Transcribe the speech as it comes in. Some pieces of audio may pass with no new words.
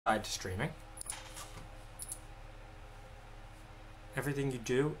To streaming. Everything you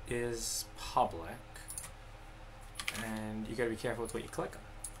do is public, and you gotta be careful with what you click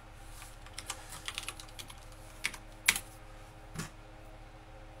on.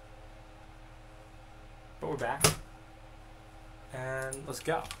 But we're back, and let's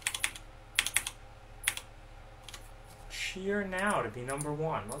go. Cheer now to be number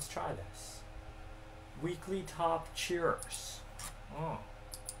one. Let's try this. Weekly top cheerers. Oh.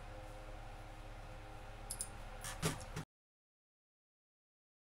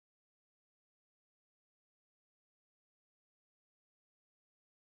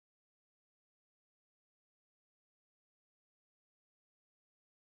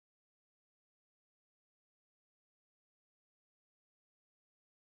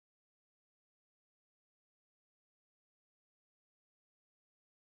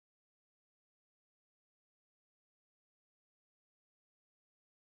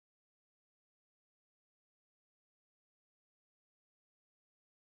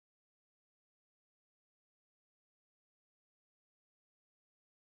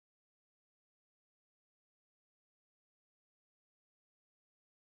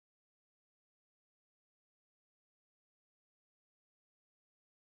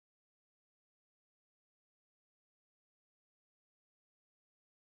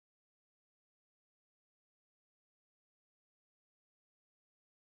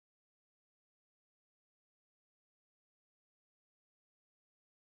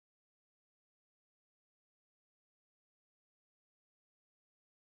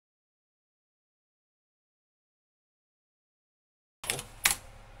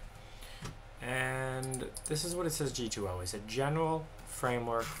 And this is what it says G2O. It's a general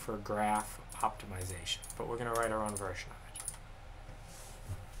framework for graph optimization, but we're going to write our own version of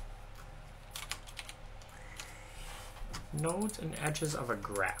it. Nodes and edges of a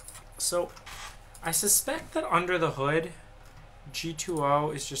graph. So I suspect that under the hood,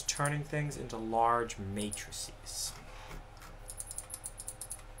 G2O is just turning things into large matrices.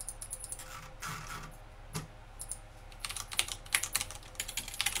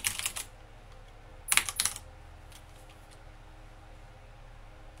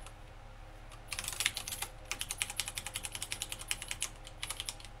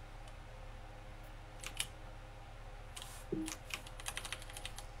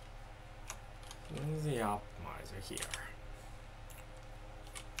 Here.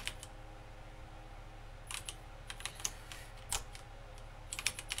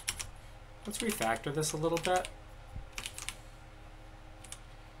 Let's refactor this a little bit.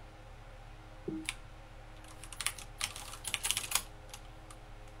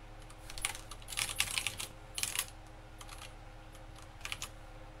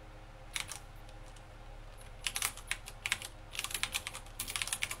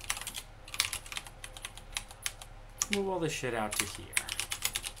 Move all this shit out to here.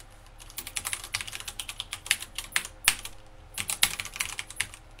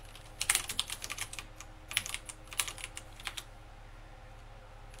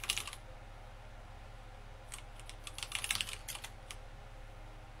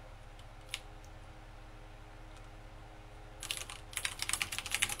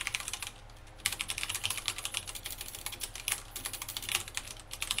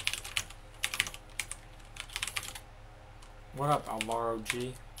 What up, Alvaro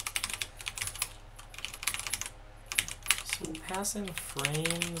G? So we'll pass in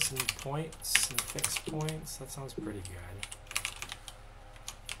frames and points and fixed points. That sounds pretty good.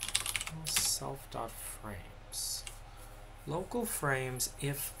 Self.frames. Local frames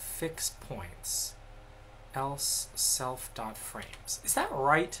if fixed points. Else self.frames. Is that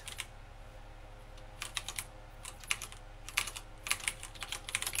right?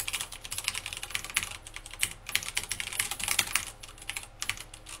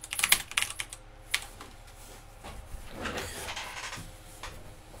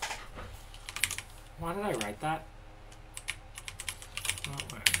 Why did I write that? Oh,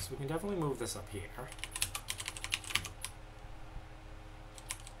 wait, so we can definitely move this up here.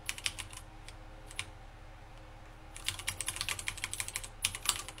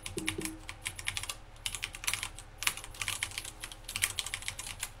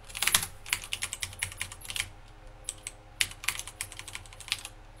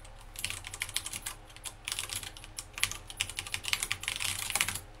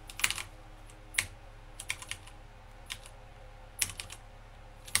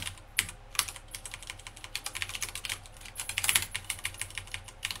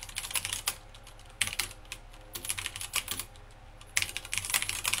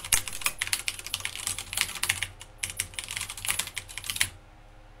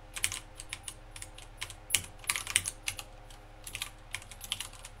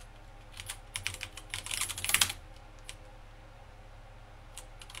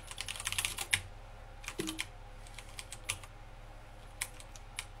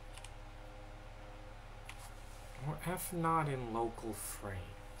 F not in local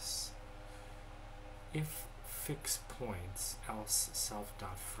frames. If fixed points, else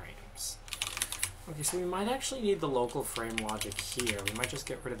self.frames. Okay, so we might actually need the local frame logic here. We might just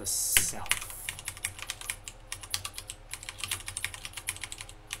get rid of the self.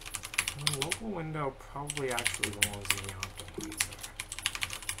 The local window probably actually belongs in the optimizer.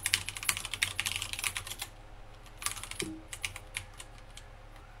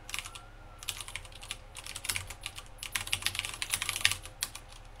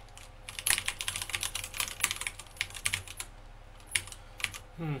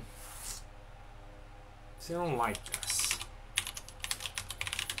 See, I don't like this.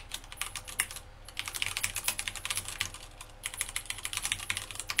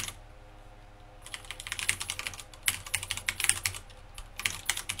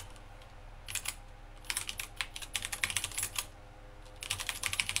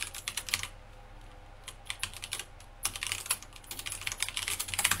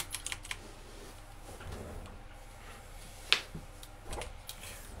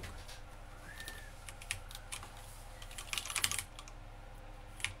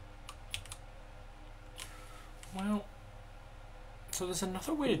 Well, so there's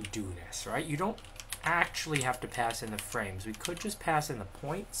another way to do this, right? You don't actually have to pass in the frames. We could just pass in the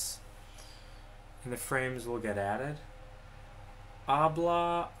points, and the frames will get added.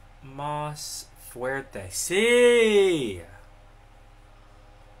 Habla más fuerte. Sí.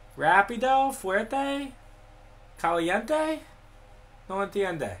 Rápido, fuerte, caliente. No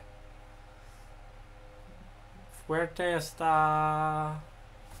entiende. Fuerte está.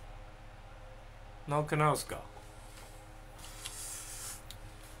 No conozco.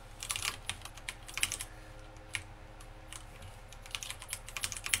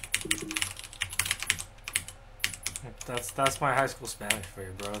 That's my high school Spanish for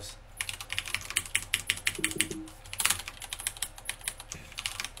you, bros.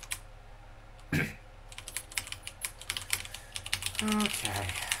 Okay.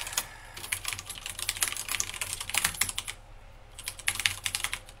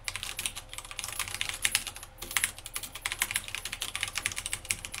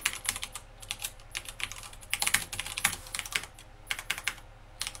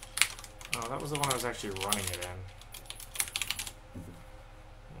 Oh, that was the one I was actually running it in.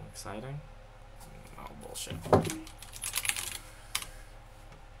 Exciting? Oh, bullshit.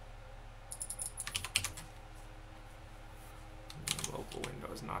 Local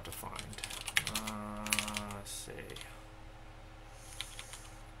window is not defined. Let's see.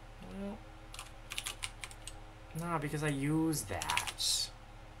 Well, nah, because I use that.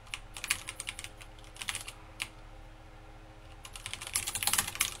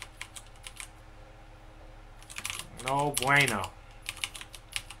 No bueno.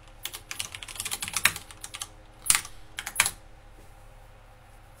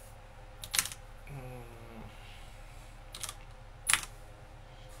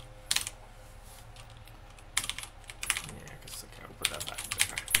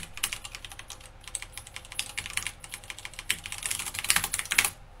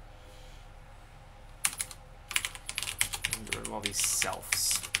 All these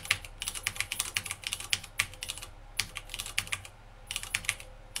selves.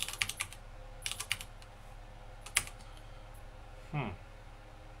 Do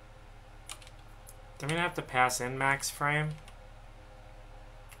I mean I have to pass in max frame?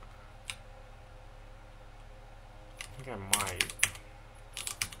 I think I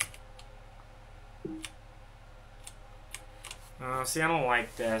might. See, I don't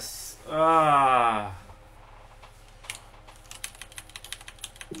like this.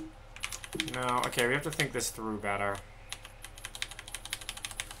 No, okay, we have to think this through better.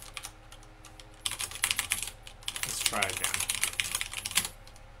 Let's try again.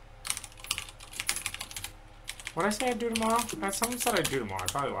 What did I say I'd do tomorrow? Someone said I'd do tomorrow. I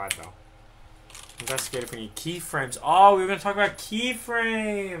probably lied, though. Investigate if we need keyframes. Oh, we were going to talk about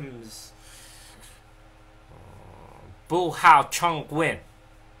keyframes! Bu Hao Chung Win.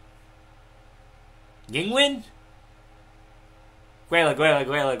 Ying Win? Guela, Guela,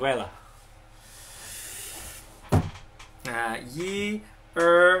 Guela, Guela. Yi,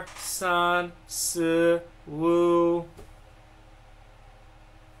 San, Si, Wu,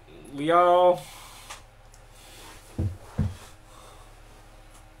 Liao.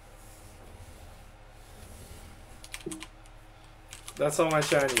 That's all my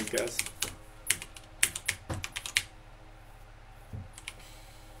Chinese, guys.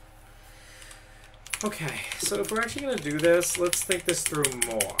 Okay, so if we're actually going to do this, let's think this through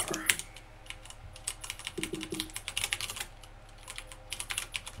more.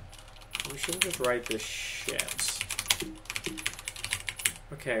 We shouldn't just write this shit.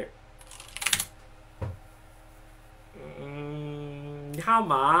 Okay. 你好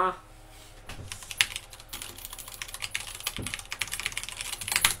吗?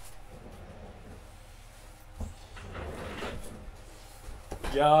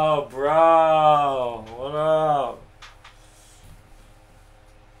 Yo, bro. What up?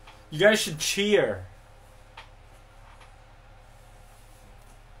 You guys should cheer.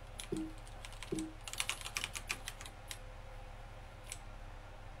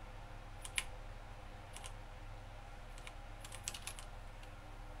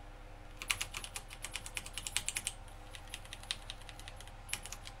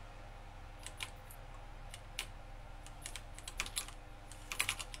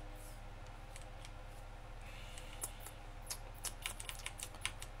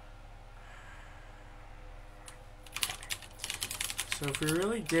 So if we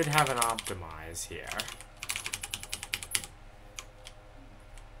really did have an optimize here,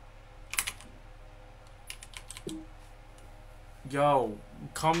 yo,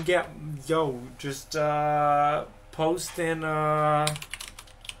 come get, yo, just post in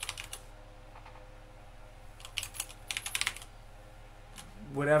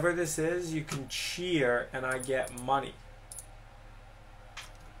whatever this is, you can cheer and I get money.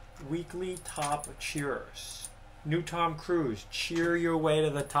 Weekly top cheerers. New Tom Cruise, cheer your way to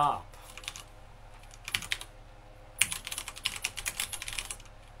the top.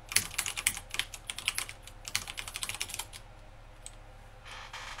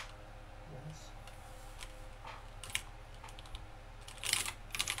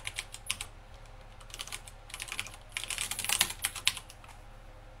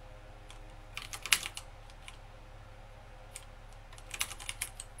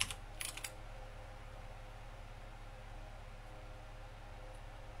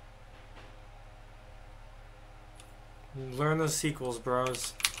 Learn those sequels,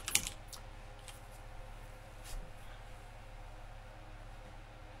 bros.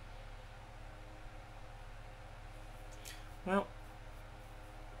 Well,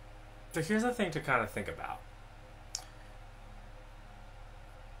 so here's the thing to kind of think about.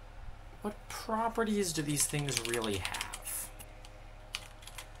 What properties do these things really have?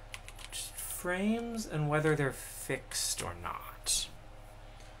 Just frames and whether they're fixed or not.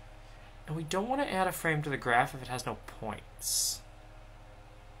 And we don't want to add a frame to the graph if it has no points.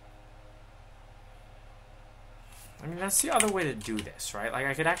 I mean, that's the other way to do this, right? Like,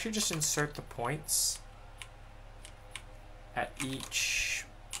 I could actually just insert the points at each...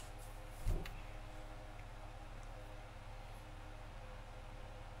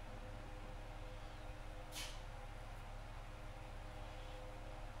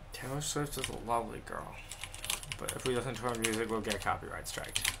 Taylor Swift is a lovely girl. But if we listen to her music, we'll get copyright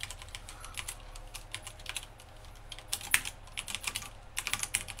striked.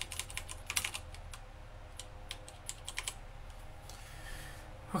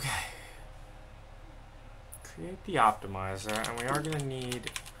 Okay. Create the optimizer, and we are going to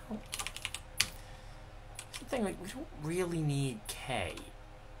need... Something like, we don't really need K.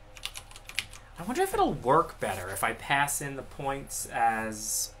 I wonder if it'll work better if I pass in the points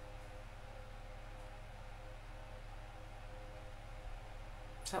as...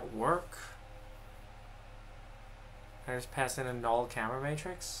 Does that work? I just pass in a null camera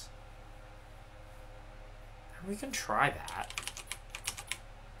matrix? We can try that.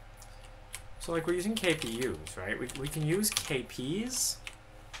 So like we're using KPUs, right? We can use KPs.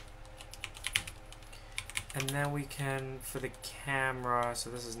 And then we can, for the camera,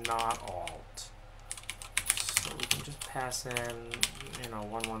 so this is not alt. So we can just pass in,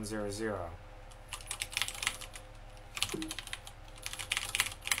 1100.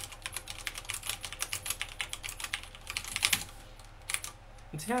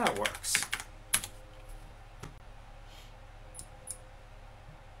 And see how that works.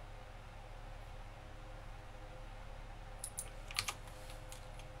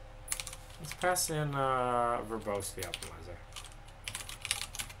 Let's pass in verbose the optimizer.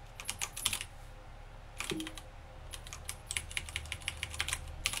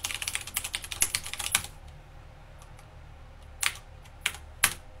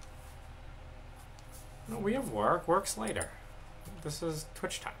 No, we have work. Works later. This is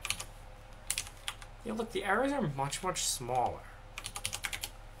Twitch time. Yeah, look, the errors are much, much smaller.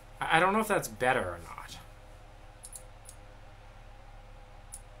 I don't know if that's better or not.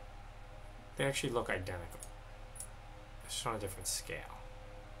 They actually look identical. It's just on a different scale.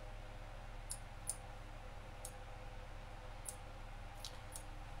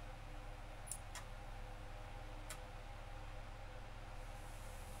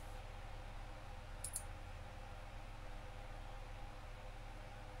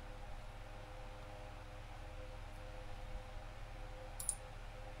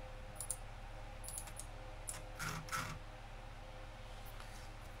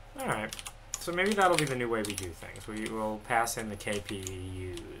 Alright. So maybe that'll be the new way we do things. We will pass in the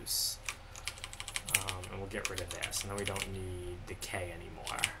KPUs. And we'll get rid of this. And then we don't need the K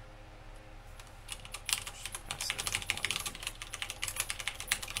anymore. Pass in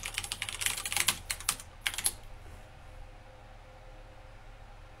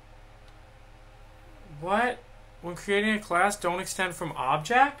one. What? When creating a class, don't extend from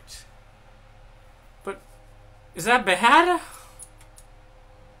object? But is that bad?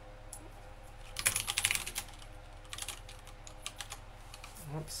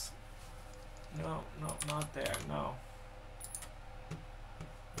 Oops. No, not there, no.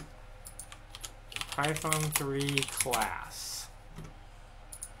 Python 3 class.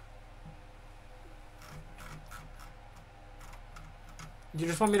 You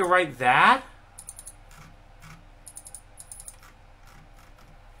just want me to write that?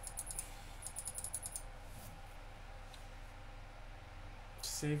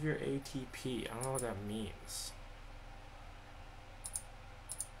 Save your ATP. I don't know what that means.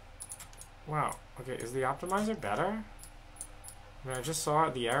 Wow. Okay, is the optimizer better? I mean, I just saw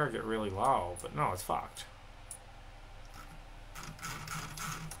the error get really low, but no, it's fucked.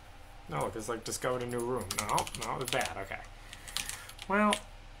 No, look, it's like discovered a new room. No, it's bad. Okay. Well,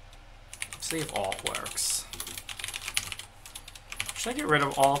 let's see if alt works. Should I get rid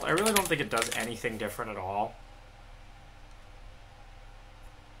of alt? I really don't think it does anything different at all.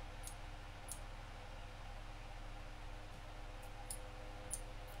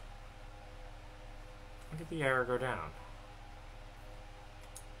 Look at the error go down.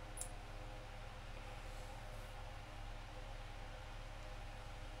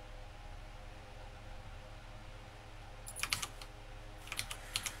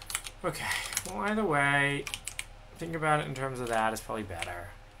 Okay, well, either way, think about it in terms of that is probably better.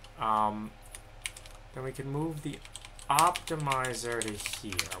 Then we can move the optimizer to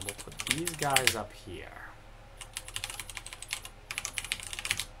here. We'll put these guys up here.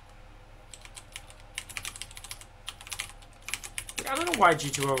 I don't know why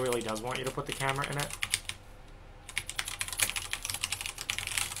G2O really does want you to put the camera in it.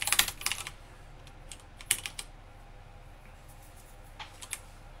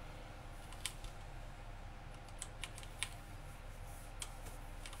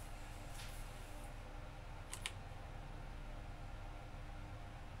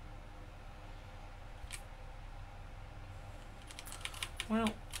 Well,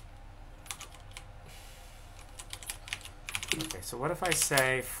 okay, so what if I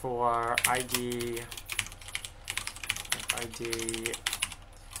say for ID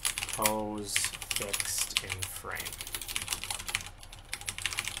pose fixed in frame?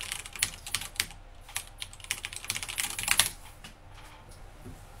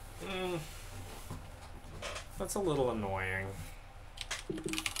 That's a little annoying.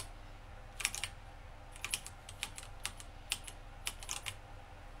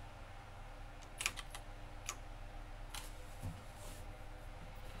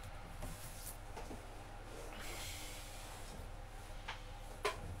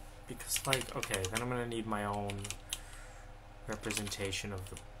 Because, like, okay, then I'm going to need my own representation of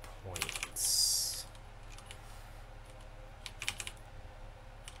the points.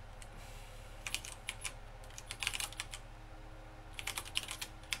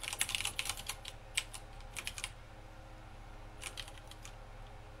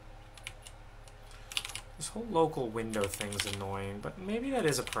 This whole local window thing's annoying, but maybe that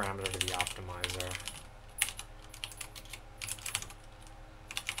is a parameter to the optimizer.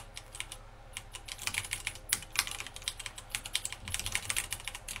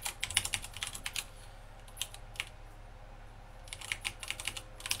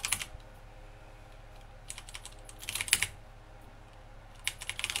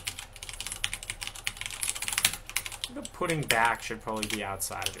 The putting back should probably be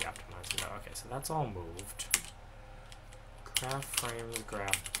outside of the optimizer though. Okay, so that's all moved. Graph frames,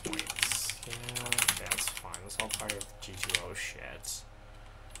 graph points. Yeah, that's fine. That's all part of the G2O shit.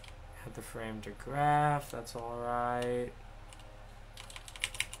 Add the frame to graph, that's alright.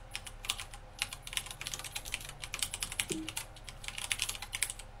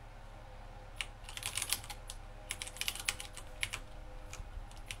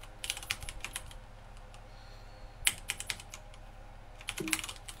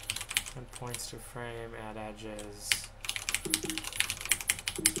 Add points to frame, add edges.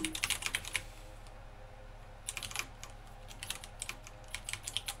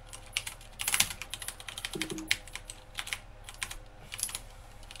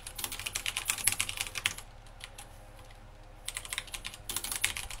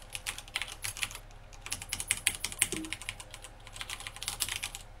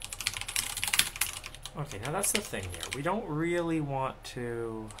 Okay, now that's the thing here. We don't really want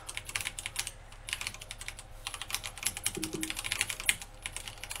to...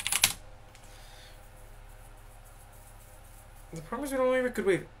 The problem is we don't have a good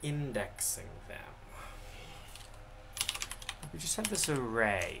way of indexing them. We just have this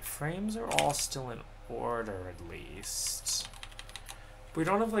array. Frames are all still in order, at least. We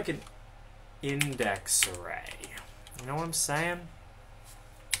don't have like an index array. You know what I'm saying?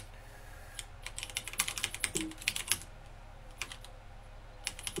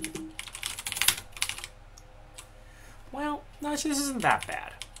 Well, no, actually, this isn't that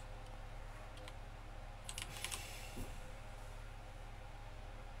bad.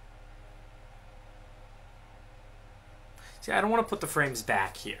 See, I don't want to put the frames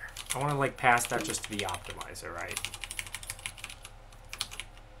back here. I want to like pass that just to the optimizer, right?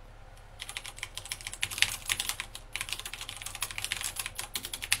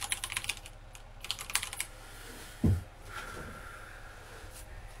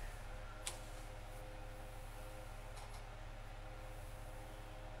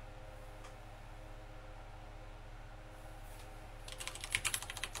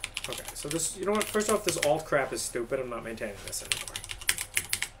 Okay, so this, you know what, first off, this alt crap is stupid. I'm not maintaining this anymore.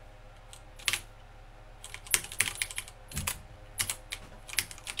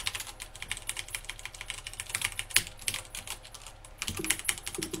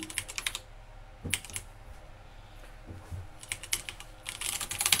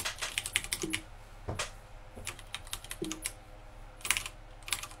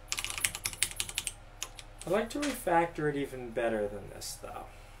 I'd like to refactor it even better than this, though.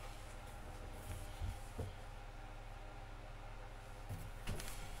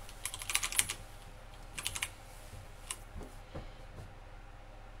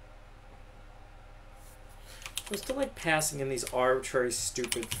 I'm still like passing in these arbitrary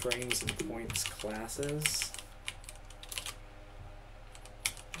stupid frames and points classes.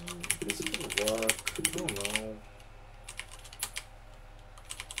 This could work. I don't know.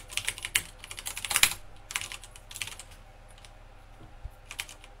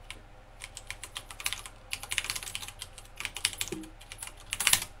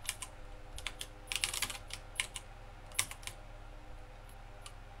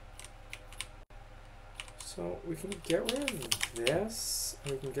 So we can get rid of this,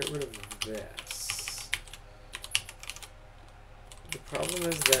 and we can get rid of this. The problem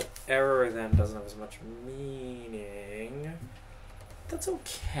is that error then doesn't have as much meaning. That's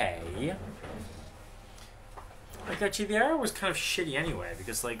okay. Like, actually, the error was kind of shitty anyway,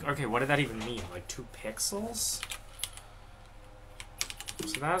 because, like, okay, what did that even mean? Like, 2 pixels?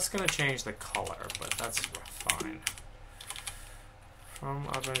 So that's going to change the color, but that's fine. From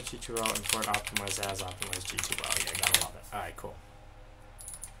optimize G2L, import optimize as optimize G2L. Yeah, gotta love it. Alright, cool.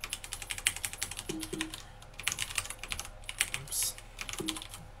 Oops.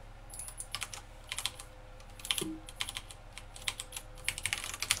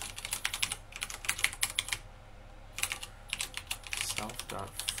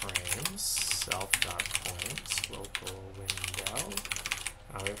 Self.frames, self.points, local window.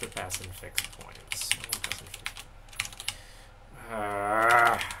 Oh, we have to pass in fixed points.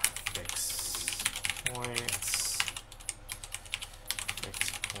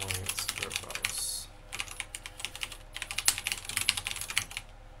 Fixed points verbose.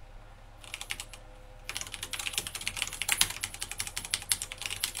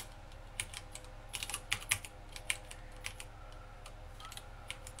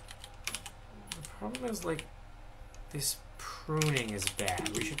 The problem is, like, this pruning is bad.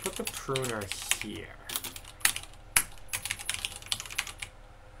 We should put the pruner here.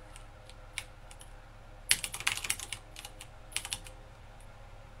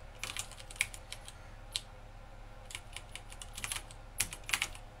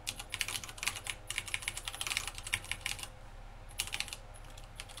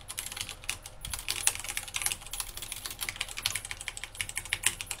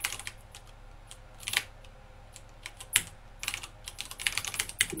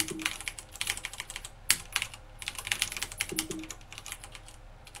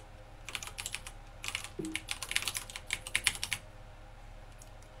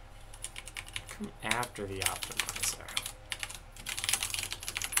 After the optimizer.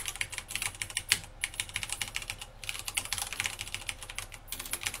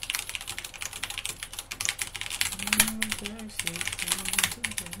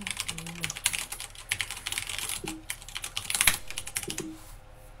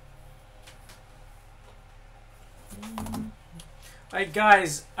 Alright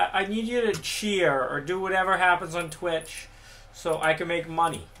guys, I need you to cheer or do whatever happens on Twitch so I can make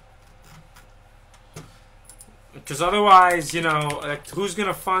money. Because otherwise, you know, like, who's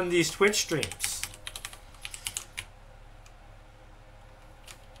gonna fund these Twitch streams?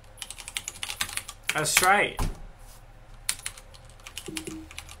 That's right.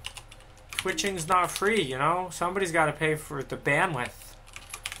 Twitching's not free, you know? Somebody's got to pay for the bandwidth.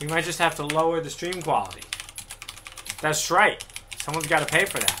 We might just have to lower the stream quality. That's right. Someone's got to pay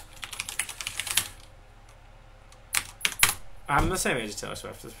for that. I'm the same age as Taylor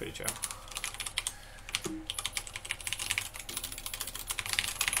Swift. That's pretty true.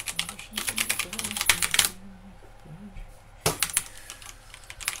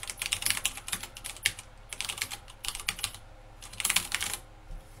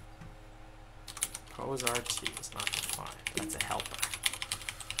 Pose RT is not defined. That's a helper.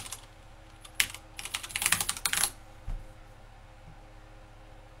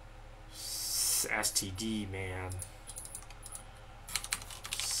 STD, man.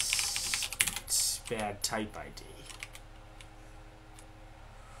 Bad type ID.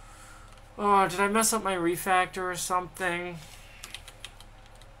 Oh, did I mess up my refactor or something?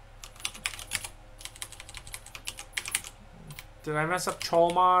 Did I mess up troll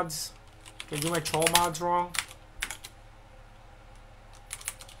mods? Did I do my troll mods wrong?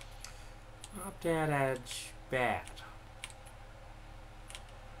 Update edge. Bad.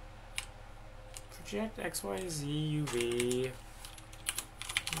 Project XYZ UV. There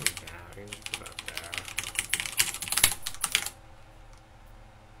we go. Put up there.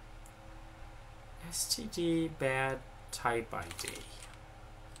 STD bad type ID.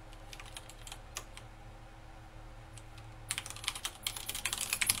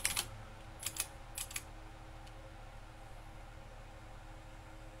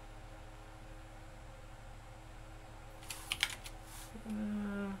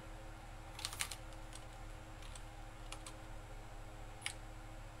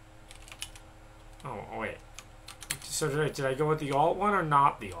 Oh, wait. So did I go with the alt one or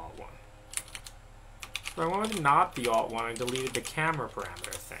not the alt one? If I went with not the alt one, I deleted the camera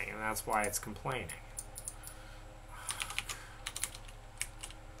parameter thing, and that's why it's complaining.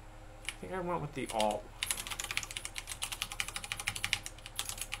 I think I went with the alt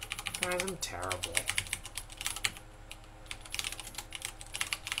one. Guys, I'm terrible.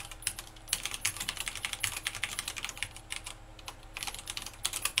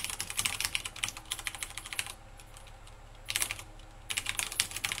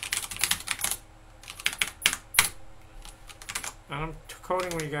 I'm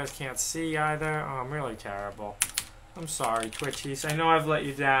coding what you guys can't see either. Oh, I'm really terrible. I'm sorry, Twitchies. I know I've let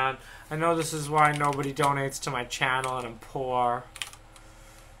you down. I know this is why nobody donates to my channel and I'm poor.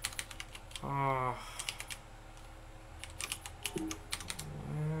 Oh.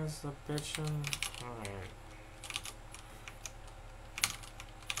 Where's the bitchin'? Alright.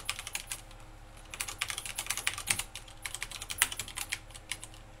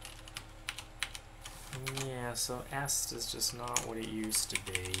 Yeah, so S is just not what it used to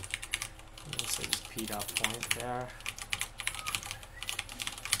be. So just P'd up point there.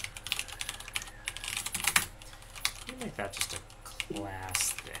 Let me make that just a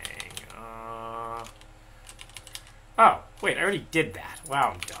class thing. Oh, wait, I already did that.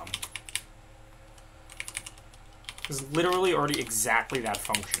 Wow, I'm dumb. It's literally already exactly that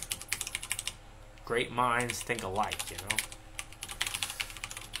function. Great minds think alike, you know?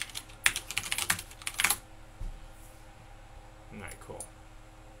 Alright, cool.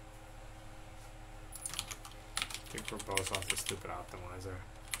 I think we're both off the stupid optimizer.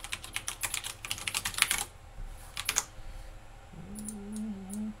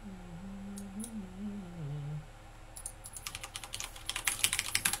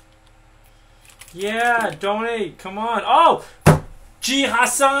 Yeah, donate, come on. Oh! G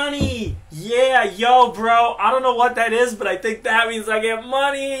Hassani! Yeah, yo, bro. I don't know what that is, but I think that means I get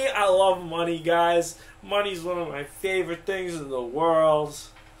money. I love money, guys. Money's one of my favorite things in the world.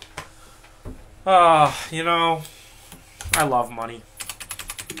 You know, I love money.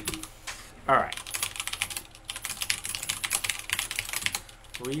 Alright.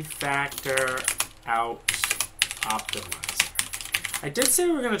 Refactor out optimizer. I did say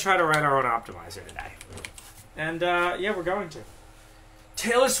we were going to try to write our own optimizer today. And, yeah, we're going to.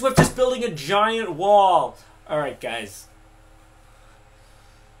 Taylor Swift is building a giant wall. Alright, guys.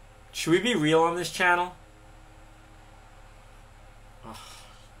 Should we be real on this channel? Oh,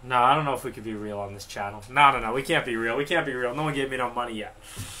 no, I don't know if we could be real on this channel. No, we can't be real. We can't be real. No one gave me no money yet.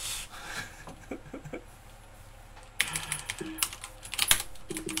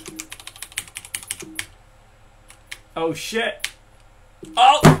 Oh, shit.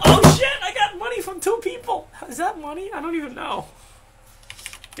 Oh, shit! I got money from 2 people. Is that money? I don't even know.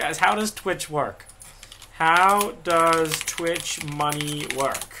 Guys, how does Twitch work? How does Twitch money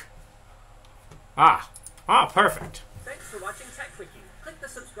work? Perfect. Thanks for watching Tech Quickie. Click the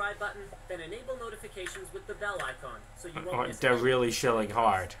subscribe button, then enable notifications with the bell icon, so you won't miss. They're really shilling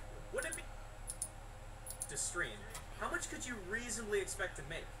hard. Wouldn't it be to stream? How much could you reasonably expect to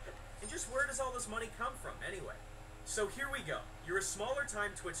make? And just where does all this money come from, anyway? So here we go. You're a smaller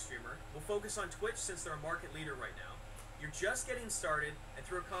time Twitch streamer. We'll focus on Twitch since they're a market leader right now. You're just getting started, and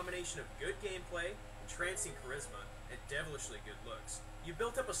through a combination of good gameplay, entrancing charisma, and devilishly good looks, you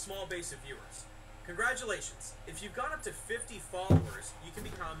built up a small base of viewers. Congratulations. If you've gone up to 50 followers, you can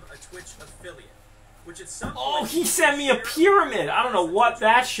become a Twitch affiliate, which at some point... Oh, he sent me a pyramid! I don't know what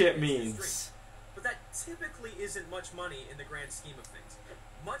that shit means. But that typically isn't much money in the grand scheme of things.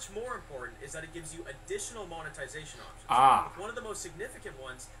 Much more important is that it gives you additional monetization options. With one of the most significant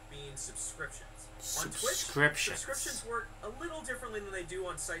ones being subscriptions. On Twitch, subscriptions work a little differently than they do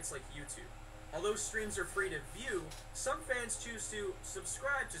on sites like YouTube. Although streams are free to view, some fans choose to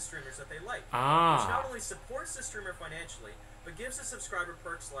subscribe to streamers that they like, which not only supports the streamer financially, but gives the subscriber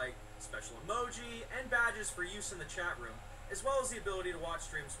perks like special emoji and badges for use in the chat room, as well as the ability to watch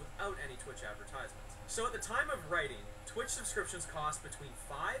streams without any Twitch advertisements. So at the time of writing, Twitch subscriptions cost between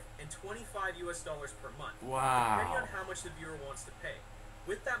 $5 and $25 US per month, depending on how much the viewer wants to pay,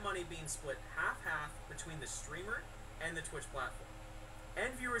 with that money being split half-half between the streamer and the Twitch platform.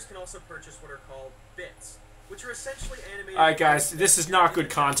 And viewers can also purchase what are called bits, which are essentially animated... Alright guys, this is not good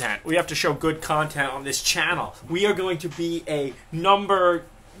content. We have to show good content on this channel. We are going to be a number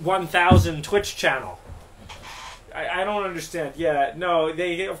 1,000 Twitch channel. I don't understand. Yeah, no,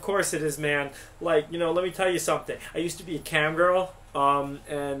 of course it is, man. Like, you know, let me tell you something. I used to be a cam girl,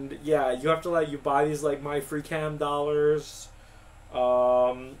 and yeah, you have to, you buy these, my free cam dollars.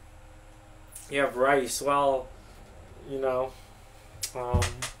 You have rice. Well, you know...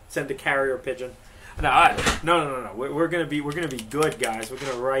 send a carrier pigeon. No. We're gonna be good, guys. We're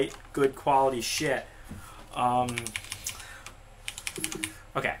gonna write good quality shit.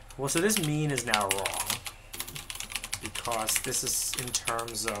 Okay. Well, so this mean is now wrong because this is in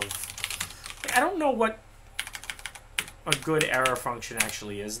terms of. I don't know what a good error function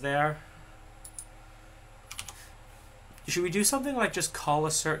actually is there. Should we do something like just call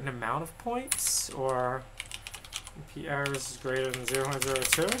a certain amount of points, or? P errors is greater than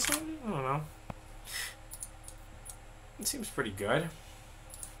 0.02 or something? I don't know. It seems pretty good.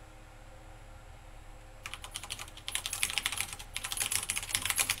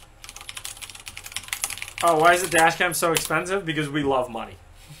 Oh, why is the dashcam so expensive? Because we love money.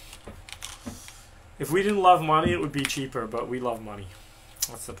 If we didn't love money, it would be cheaper, but we love money.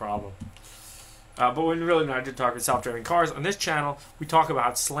 That's the problem. But when really not to talk about self-driving cars, on this channel, we talk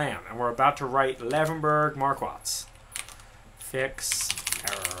about SLAM, and we're about to write Leavenberg Marquardt. Fix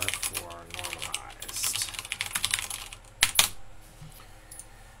error for normalized.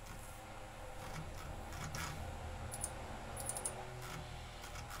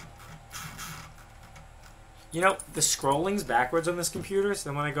 You know, the scrolling's backwards on this computer, so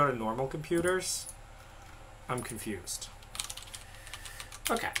then when I go to normal computers, I'm confused.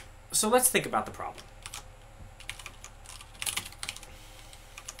 Okay. So let's think about the problem.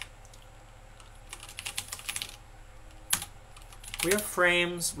 We have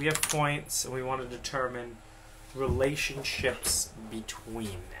frames, we have points, and we want to determine relationships between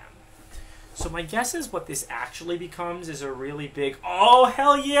them. So my guess is what this actually becomes is a really big, oh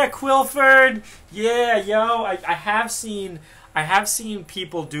hell yeah, Quilford! Yeah, yo, I have seen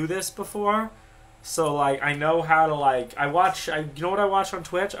people do this before. So, I know how to, you know what I watch on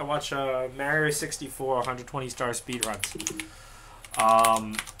Twitch? I watch Mario 64 120-star speedruns.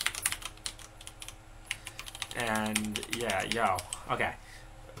 And, yeah, yo. Okay.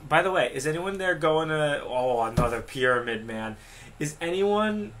 By the way, is anyone there going to... Oh, another pyramid, man. Is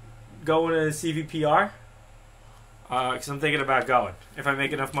anyone going to CVPR? Because I'm thinking about going. If I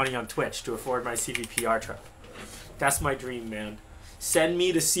make enough money on Twitch to afford my CVPR trip. That's my dream, man. Send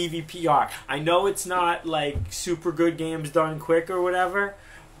me to CVPR. I know it's not super good games done quick or whatever,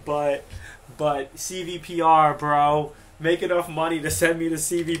 but CVPR, bro. Make enough money to send me to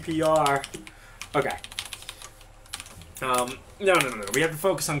CVPR. Okay. No. We have to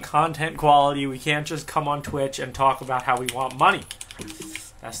focus on content quality. We can't just come on Twitch and talk about how we want money.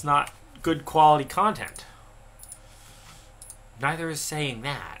 That's not good quality content. Neither is saying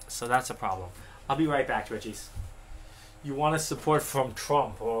that, so that's a problem. I'll be right back, Twitchies. You want to support from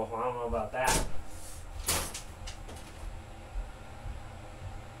Trump? Oh, I don't know about that.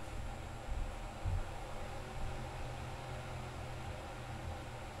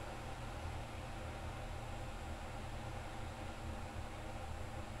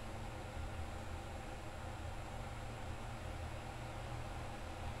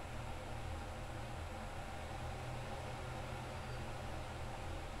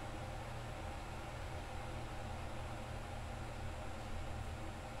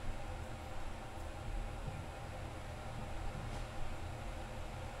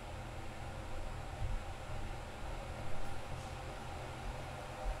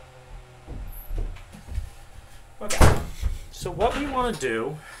 So what we want to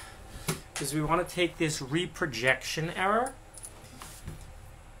do is we want to take this reprojection error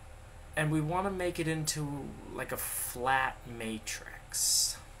and we want to make it into like a flat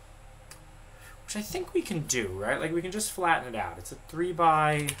matrix, which I think we can do, right? Like we can just flatten it out. It's a 3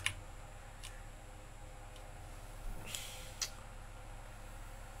 by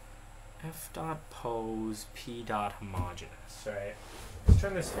f dot pose p dot homogeneous, right? Let's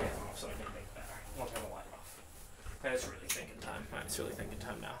turn this fan off so I can make better. I'll turn the light off. Okay, it's really thinking time. It's really thinking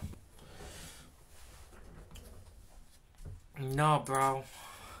time now. No, bro.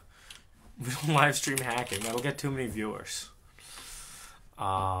 We don't live stream hacking. That'll get too many viewers.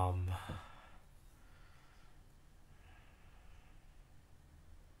 Okay,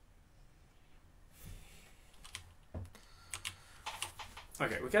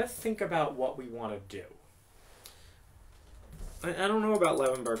 we gotta think about what we want to do. I don't know about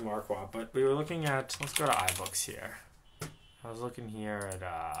Levenberg-Marquardt, but we were looking at, let's go to iBooks here. I was looking here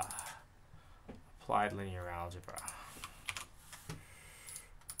at applied linear algebra.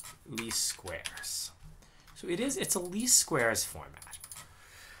 Least squares. So it's a least squares format.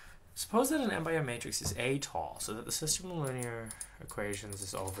 Suppose that an n by n matrix is A tall, so that the system of linear equations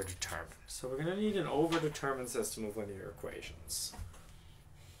is overdetermined. So we're going to need an overdetermined system of linear equations.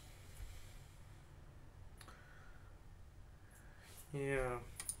 Yeah.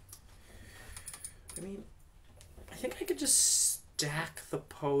 I mean, I think I could just stack the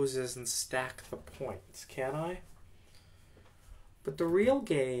poses and stack the points, can't I? But the real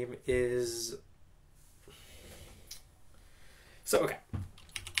game is... So, okay.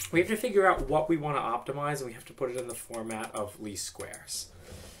 We have to figure out what we want to optimize, and we have to put it in the format of least squares.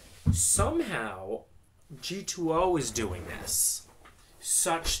 Somehow, G2O is doing this,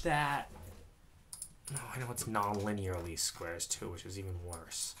 such that... Oh, I know it's nonlinear least squares, too, which is even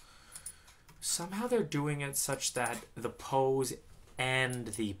worse. Somehow they're doing it such that the pose and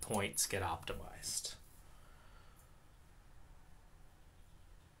the points get optimized.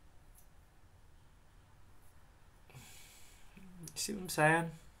 You see what I'm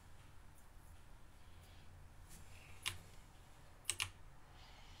saying?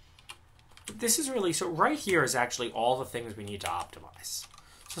 This is really, so right here is actually all the things we need to optimize.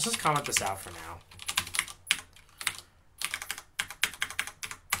 So let's just comment this out for now.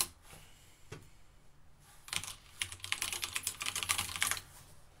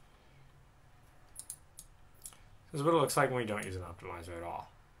 This is what it looks like when we don't use an optimizer at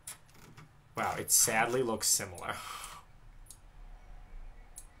all. Wow, it sadly looks similar.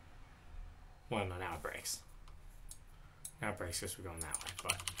 Well, no, now it breaks. Now it breaks because we're going that way,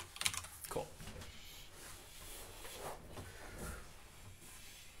 but cool.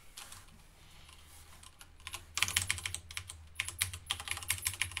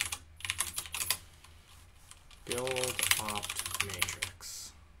 Build opt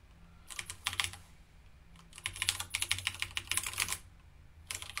matrix.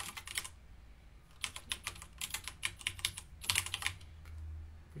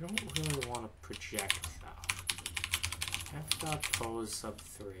 We don't really want to project though. F dot pose sub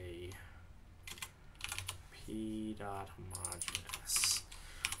 3 p dot homogeneous.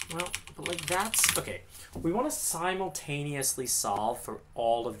 Well, but like that's okay. We want to simultaneously solve for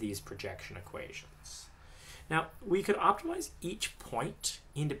all of these projection equations. Now, we could optimize each point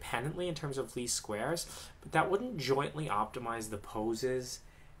independently in terms of least squares, but that wouldn't jointly optimize the poses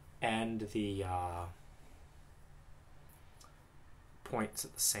and the points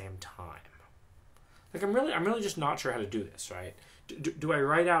at the same time. Like I'm really just not sure how to do this, right? Do I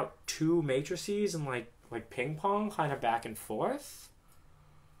write out two matrices and like ping pong kind of back and forth?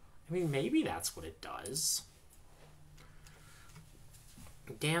 I mean, maybe that's what it does.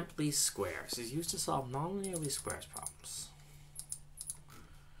 Damp least squares is used to solve nonlinear least squares problems.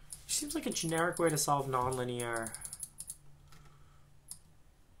 Seems like a generic way to solve nonlinear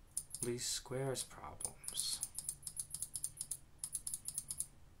least squares problems.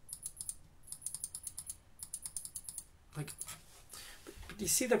 Like, but you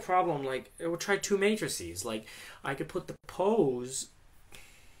see the problem? Like, it would try two matrices. Like, I could put the pose.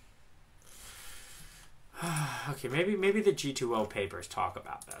 Okay, maybe the G2O papers talk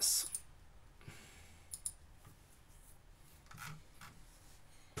about this.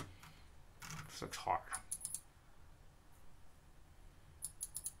 This looks hard.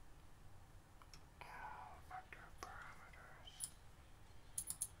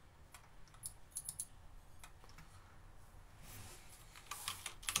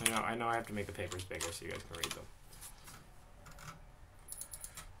 I know I have to make the papers bigger so you guys can read them.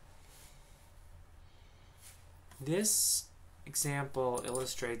 This example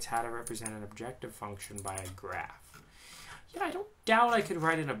illustrates how to represent an objective function by a graph. Yeah, I don't doubt I could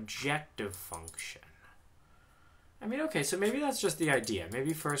write an objective function. I mean, okay, so maybe that's just the idea.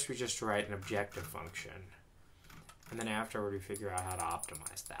 Maybe first we just write an objective function, and then afterward we figure out how to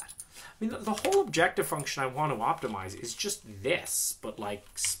optimize that. I mean, the whole objective function I want to optimize is just this, but like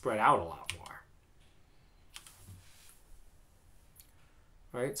spread out a lot more.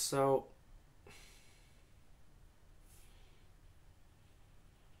 Right, so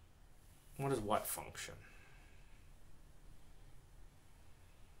what is what function?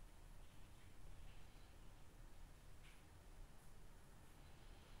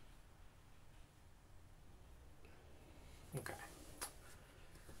 Okay.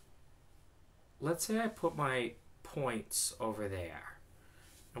 Let's say I put my points over there,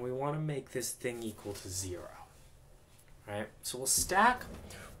 and we want to make this thing equal to 0. Right? So we'll stack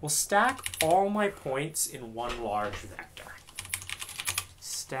all my points in one large vector.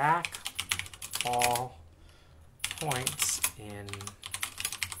 Stack all points in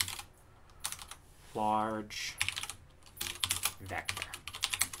large vector.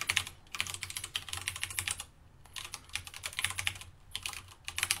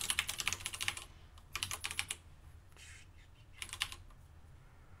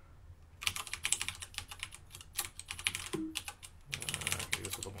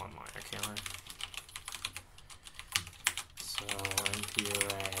 This is a one-liner, can't I? So empty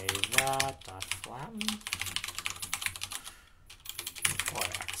array that dot flatten or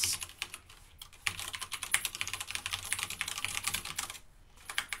x.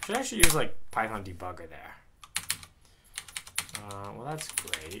 Should actually use like Python debugger there. Well, that's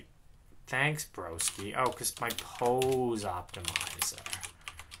great. Thanks, broski. Oh, because my pose optimizer.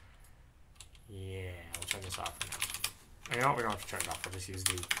 Yeah, we'll turn this off for now. You know what? We don't have to turn it off. We'll just use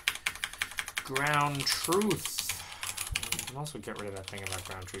the ground truth. We can also get rid of that thing about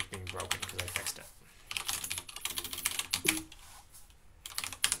ground truth being broken because I fixed it.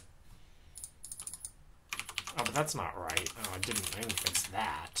 Oh, but that's not right. Oh, I didn't fix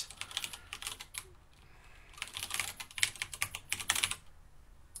that.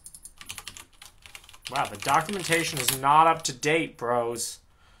 Wow, the documentation is not up to date, bros.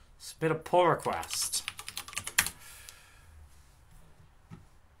 Submit a pull request.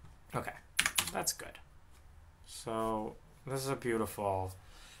 Okay, that's good. So this is a beautiful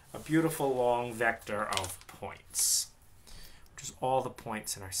long vector of points, which is all the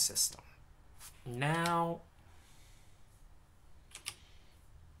points in our system. Now,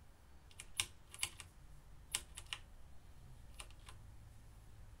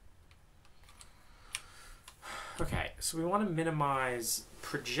 okay, so we want to minimize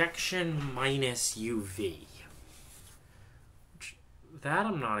projection minus UV. That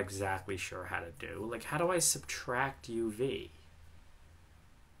I'm not exactly sure how to do. Like, how do I subtract UV?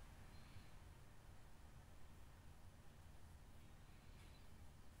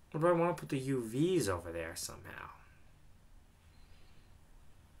 Or do I want to put the UVs over there somehow?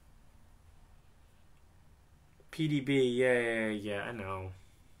 PDB, yeah, I know.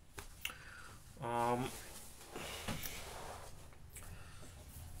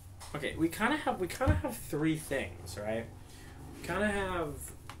 Okay, we kind of have three things, right? We kind of have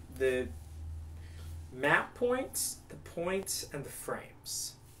the map points, the points, and the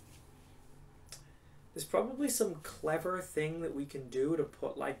frames. There's probably some clever thing that we can do to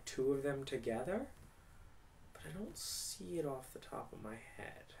put like two of them together, but I don't see it off the top of my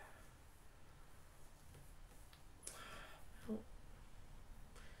head. I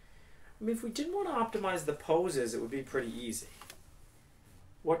mean, if we didn't want to optimize the poses, it would be pretty easy.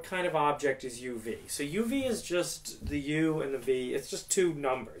 What kind of object is UV? So UV is just the U and the V. It's just two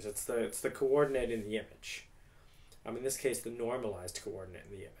numbers. It's the coordinate in the image. In this case, the normalized coordinate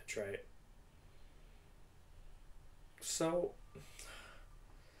in the image, right? So,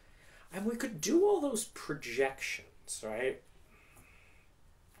 and we could do all those projections, right?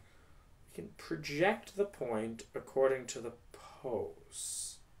 We can project the point according to the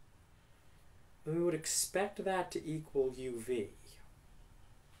pose. And we would expect that to equal UV.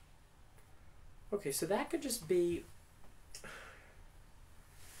 Okay, so that could just be...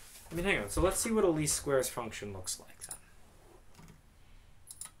 I mean, hang on. So let's see what a least squares function looks like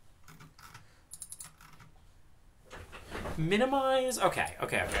then. Minimize... Okay.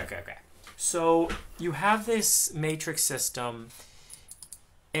 So you have this matrix system,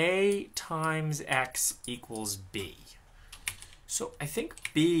 A times X equals B. So I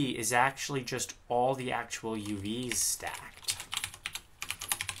think B is actually just all the actual UVs stacked.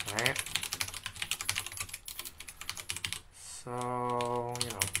 All right? So,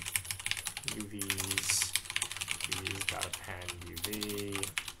 UVs got append UV.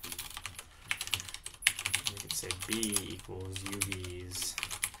 You could say B b equals UVs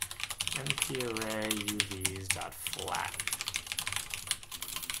np array UVs dot flatten.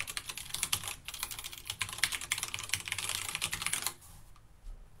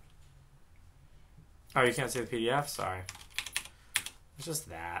 Oh, you can't see the PDF? Sorry. It's just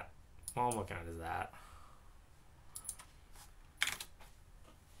that. All I'm looking at is that.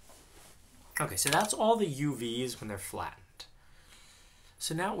 Okay, so that's all the UVs when they're flattened.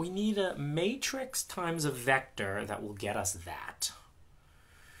 So now we need a matrix times a vector that will get us that.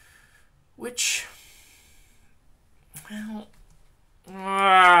 Which, well,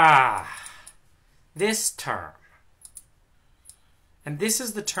 this term. And this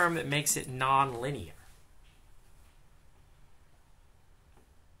is the term that makes it non-linear.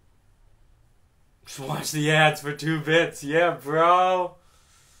 Watch the ads for 2 bits. Yeah, bro.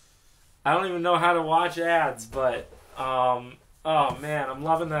 I don't even know how to watch ads, but oh man, I'm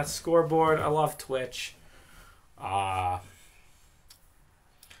loving that scoreboard. I love Twitch. Let's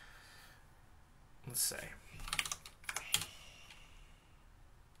see.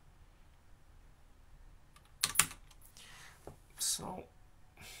 So,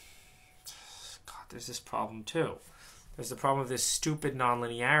 God, there's this problem too. There's the problem of this stupid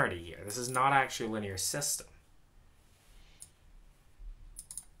nonlinearity here. This is not actually a linear system.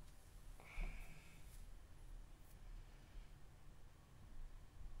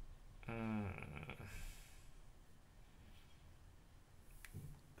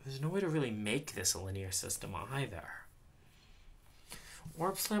 There's no way to really make this a linear system either.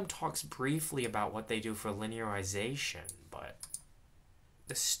 SLAM talks briefly about what they do for linearization, but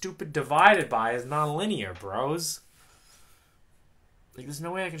the stupid divided by is non-linear, bros. Like, there's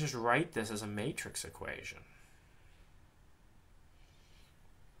no way I can just write this as a matrix equation.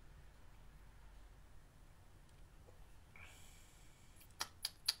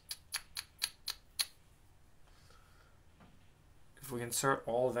 If we insert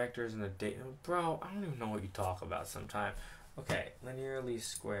all vectors in the data, bro, I don't even know what you talk about sometimes. Okay, linear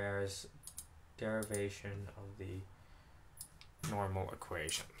least squares, derivation of the normal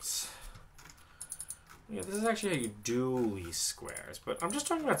equations. Yeah, this is actually how you do least squares, but I'm just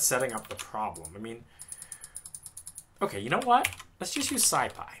talking about setting up the problem. I mean, okay, you know what? Let's just use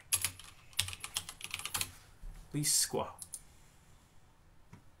SciPy. Least square.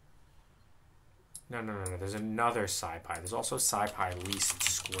 No, there's another SciPy. There's also SciPy least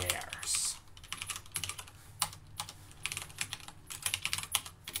squares.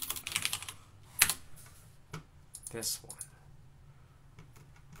 This one.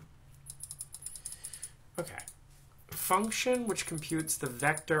 Okay. Function which computes the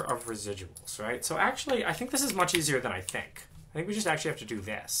vector of residuals, right? So actually, I think this is much easier than I think. I think we just actually have to do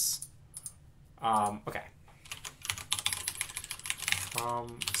this. Okay.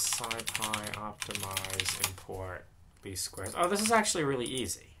 From SciPy optimize import least squares. Oh, this is actually really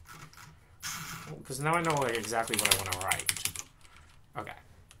easy. Because now I know like exactly what I want to write. Okay.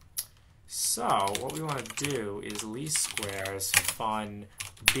 So what we want to do is least squares fun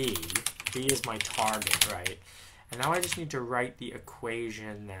b. B is my target, right? And now I just need to write the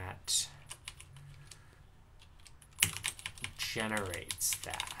equation that generates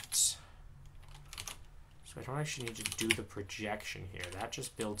that. So I don't actually need to do the projection here. That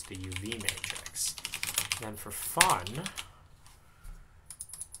just builds the UV matrix. And then for fun,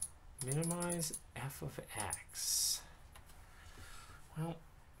 minimize f of x. Well,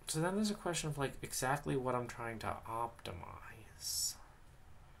 so then there's a question of like exactly what I'm trying to optimize.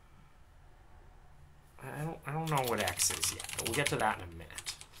 I don't know what x is yet, but we'll get to that in a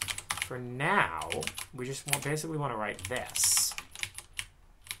minute. For now, we just basically want to write this.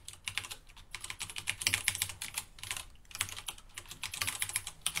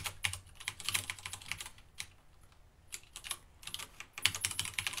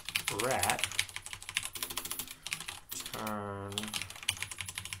 Ret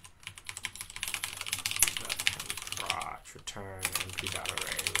return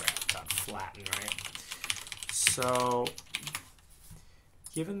np.array ret.flatten, right? So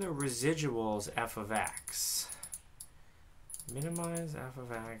given the residuals f of x, minimize f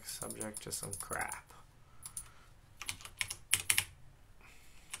of x subject to some crap.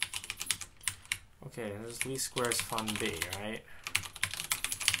 Okay, there's least squares fun b, right?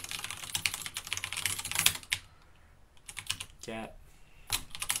 Get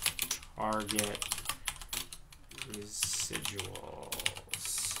target residuals.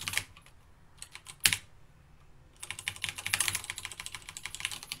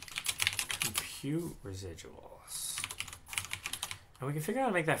 Compute residuals. And we can figure out how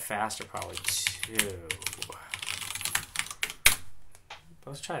to make that faster probably too.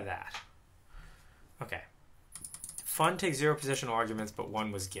 Let's try that. Okay. fun takes 0 positional arguments, but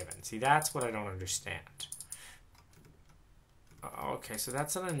 1 was given. See, that's what I don't understand. Okay, so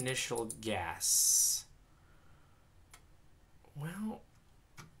that's an initial guess. Well,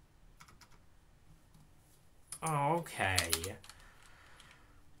 okay.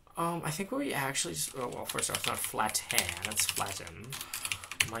 I think what we actually just, oh, well, first off, it's not flatten, it's flatten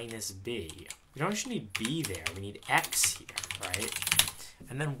minus b. We don't actually need b there, we need x here, right?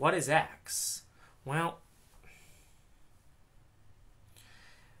 And then what is x? Well,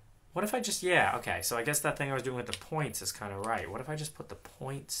 what if I just, yeah, okay, so I guess that thing I was doing with the points is kind of right. What if I just put the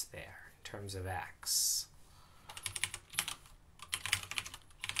points there in terms of x?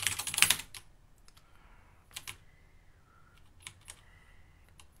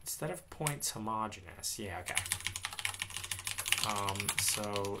 Instead of points homogeneous, yeah, okay.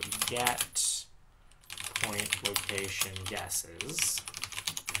 So get point location guesses.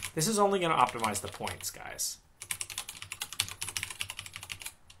 This is only going to optimize the points, guys.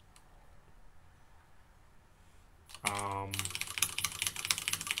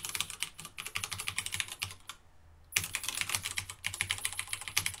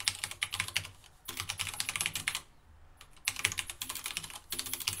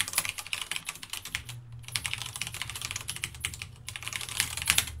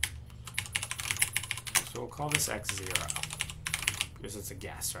 So we'll call this x0 because it's a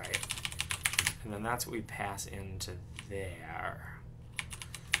guess, right? And then that's what we pass into there.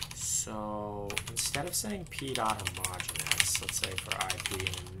 So instead of saying p dot homogeneous, let's say for IP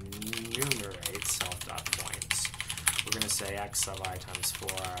enumerate self dot points, we're going to say x sub I times 4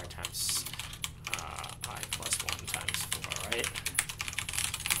 times I plus 1 times 4, right?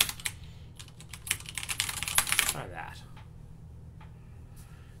 Try that.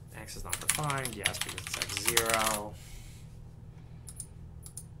 X is not defined, yes, because it's x0.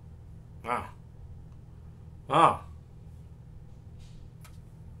 Oh. Oh.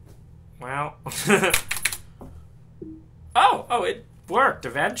 Well. Oh, it worked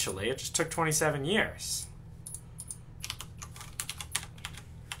eventually. It just took 27 years.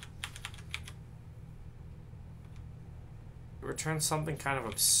 It returns something kind of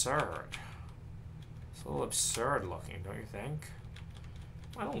absurd. It's a little absurd looking, don't you think?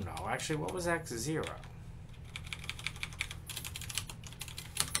 I don't know. Actually, what was x0?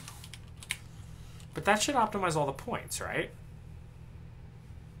 But that should optimize all the points, right?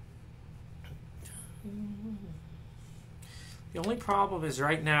 The only problem is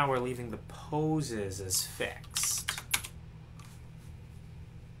right now we're leaving the poses as fixed.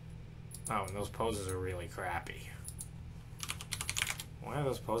 Oh, and those poses are really crappy. Why are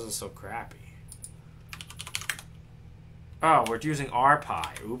those poses so crappy? Oh, we're using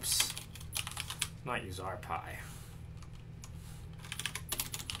rpi. Oops. Not use rpi.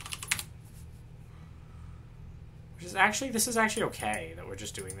 Which is actually, this is actually okay that we're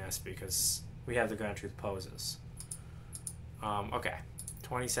just doing this because we have the ground truth poses. Okay,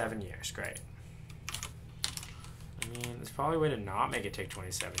 27 years, great. I mean, there's probably a way to not make it take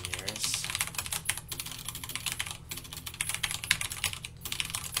 27 years.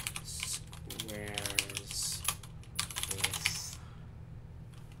 Squares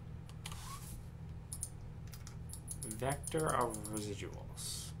with vector of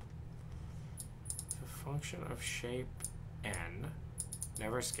residuals. The function of shape n,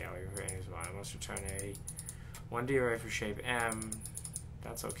 never scalar for any one, must return a 1D array for shape M.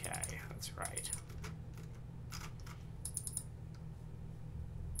 That's okay. That's right.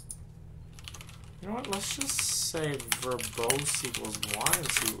 You know what? Let's just say verbose equals 1 and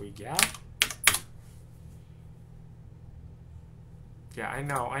see what we get. Yeah, I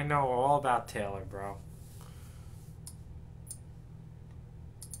know all about Taylor, bro.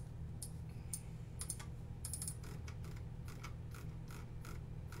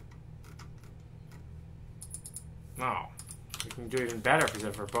 No. We can do even better because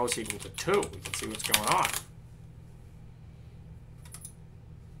if verbose equal to 2, we can see what's going on.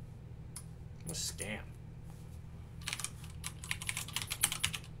 What a scam.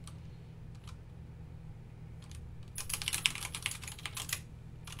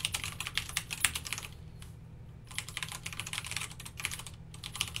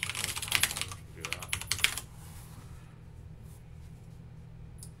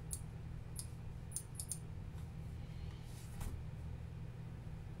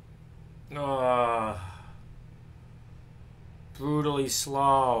 Brutally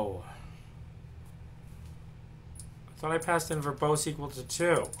slow. I thought I passed in verbose equal to 2.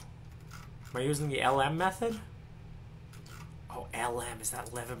 Am I using the LM method? Oh, LM, is that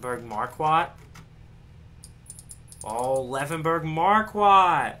Levenberg Marquardt? Oh, Levenberg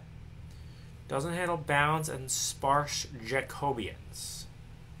Marquardt! Doesn't handle bounds and sparse Jacobians.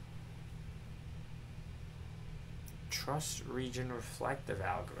 Trust region reflective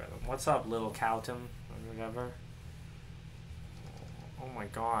algorithm. What's up, little Cowtum or whatever? Oh my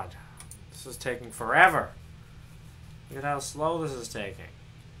god. This is taking forever. Look at how slow this is taking.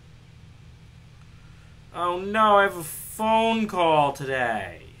 Oh no, I have a phone call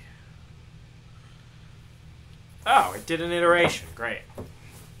today. Oh, it did an iteration. Great.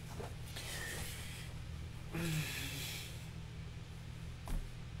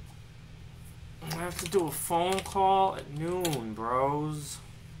 I have to do a phone call at noon, bros.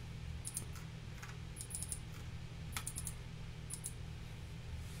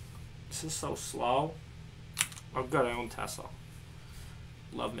 This is so slow. Oh, good, I own Tesla.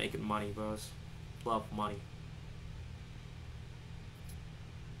 Love making money, bros. Love money.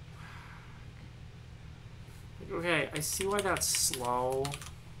 Okay, I see why that's slow.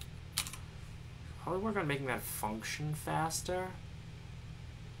 Probably work on making that function faster.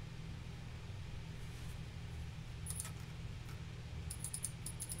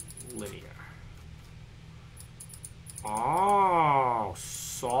 Linear. Oh,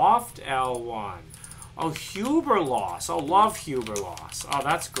 soft L1. Oh, Huber loss. Oh, love Huber loss. Oh,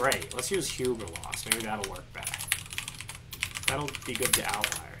 that's great. Let's use Huber loss. Maybe that'll work better. That'll be good to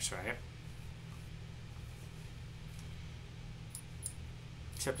outliers, right?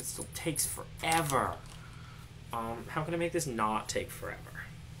 Except it still takes forever. How can I make this not take forever?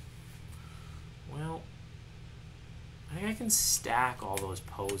 Well, I think I can stack all those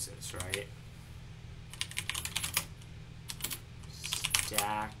poses, right?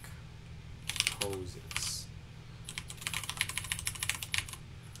 Stack poses.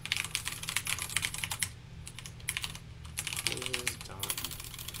 Poses dot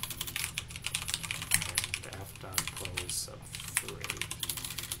and f dot pose sub 3.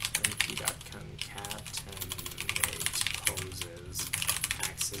 np dot concatenate poses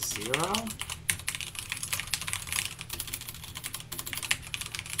axis 0.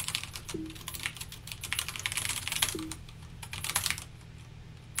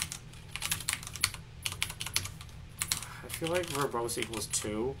 I feel like verbose equals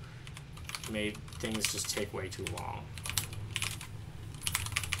 2 made things just take way too long.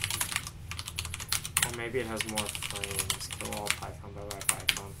 Or maybe it has more frames. Kill all Python, bye bye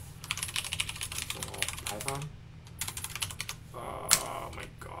Python. Kill all Python. Oh my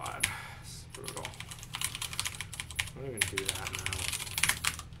god. This is brutal. I don't even do that now.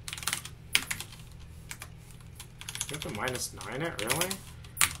 You have to -9 it, really?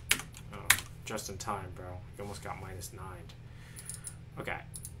 Just in time, bro. You almost got -9. Okay.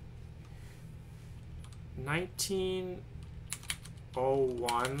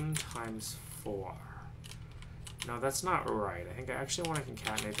 1901 times 4. No, that's not right. I think I actually want to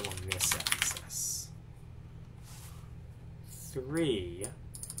concatenate them on this axis. 3.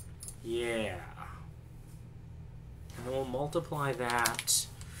 Yeah. And then we'll multiply that.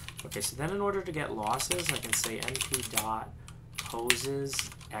 Okay, so then in order to get losses, I can say np dot poses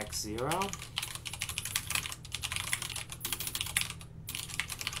x0.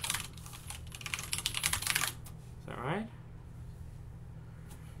 Right?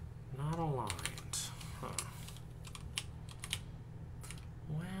 Not aligned. Huh.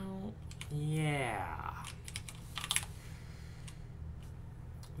 Well, yeah.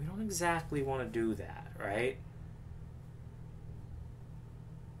 We don't exactly want to do that, right?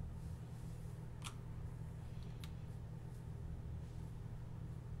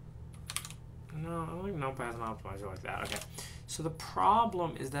 No, I don't even know if I have an optimizer like that. Okay. So the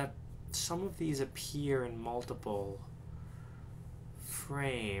problem is that some of these appear in multiple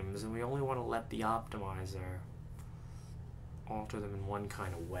frames, and we only want to let the optimizer alter them in one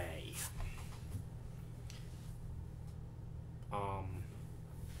kind of way. I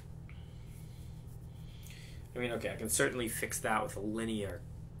mean, okay, I can certainly fix that with a linear.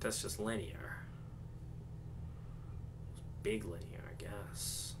 That's just linear. Big linear, I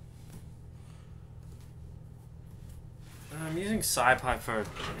guess. I'm using SciPy for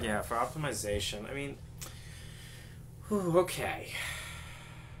optimization. I mean, whew, okay.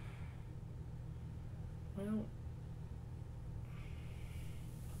 Well,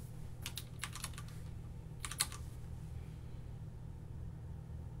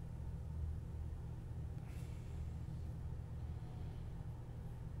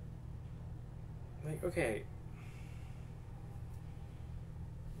 like, okay.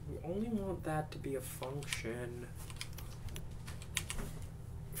 We only want that to be a function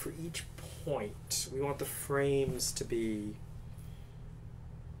for each point. We want the frames to be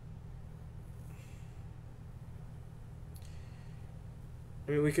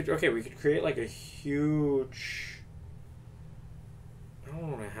I mean, we could create like a huge. I don't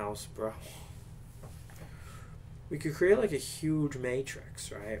want a house, bro. We could create like a huge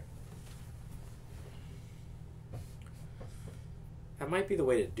matrix, right? That might be the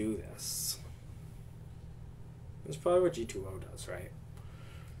way to do this. That's probably what G2O does, right?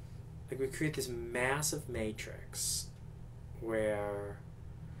 Like we create this massive matrix where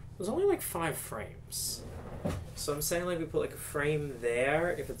there's only like 5 frames. So I'm saying like we put like a frame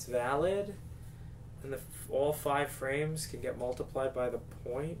there if it's valid, and all 5 frames can get multiplied by the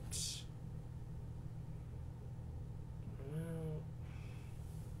point. Well,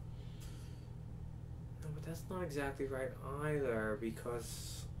 no, but that's not exactly right either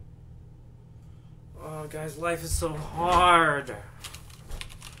because, oh guys, life is so hard.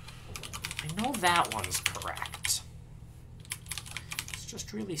 I know that one's correct. It's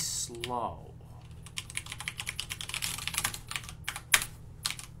just really slow.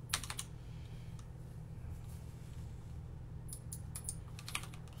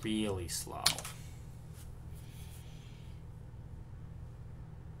 Really slow.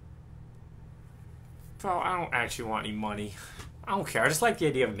 Bro, I don't actually want any money. I don't care. I just like the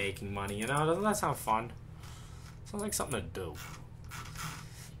idea of making money, you know? Doesn't that sound fun? Sounds like something to do.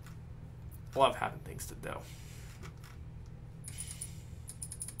 Love having things to do.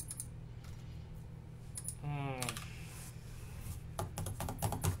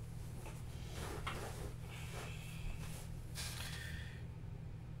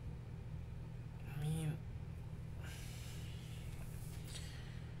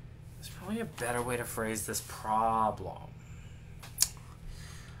 A better way to phrase this problem.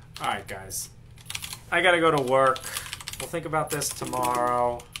 Alright guys, I gotta go to work. We'll think about this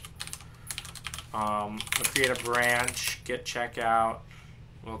tomorrow. We'll create a branch, get checkout.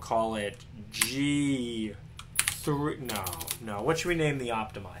 We'll call it G3. No, what should we name the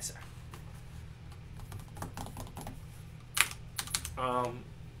optimizer?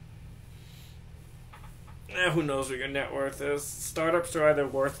 Who knows what your net worth is? Startups are either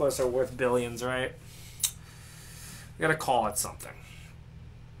worthless or worth billions, right? We gotta call it something.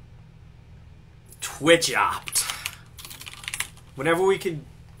 Twitch opt. Whenever we can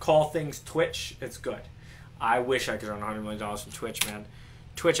call things Twitch, it's good. I wish I could earn $100 million from Twitch, man.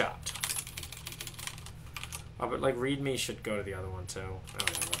 Twitch opt. Oh, but like README should go to the other one too. Oh,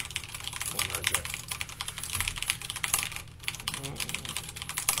 whatever. We'll merge it.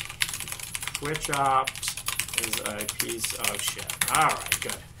 Twitch opt is a piece of shit. Alright,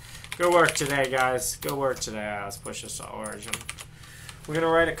 good. Good work today, guys. Good work today. Let's push this to origin. We're going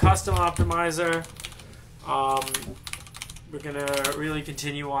to write a custom optimizer. We're going to really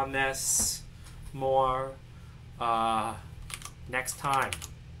continue on this more next time.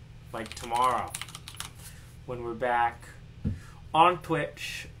 Like tomorrow. When we're back on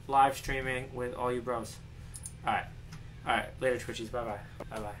Twitch, live streaming with all you bros. Alright. Alright. Later, Twitchies. Bye-bye.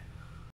 Bye-bye.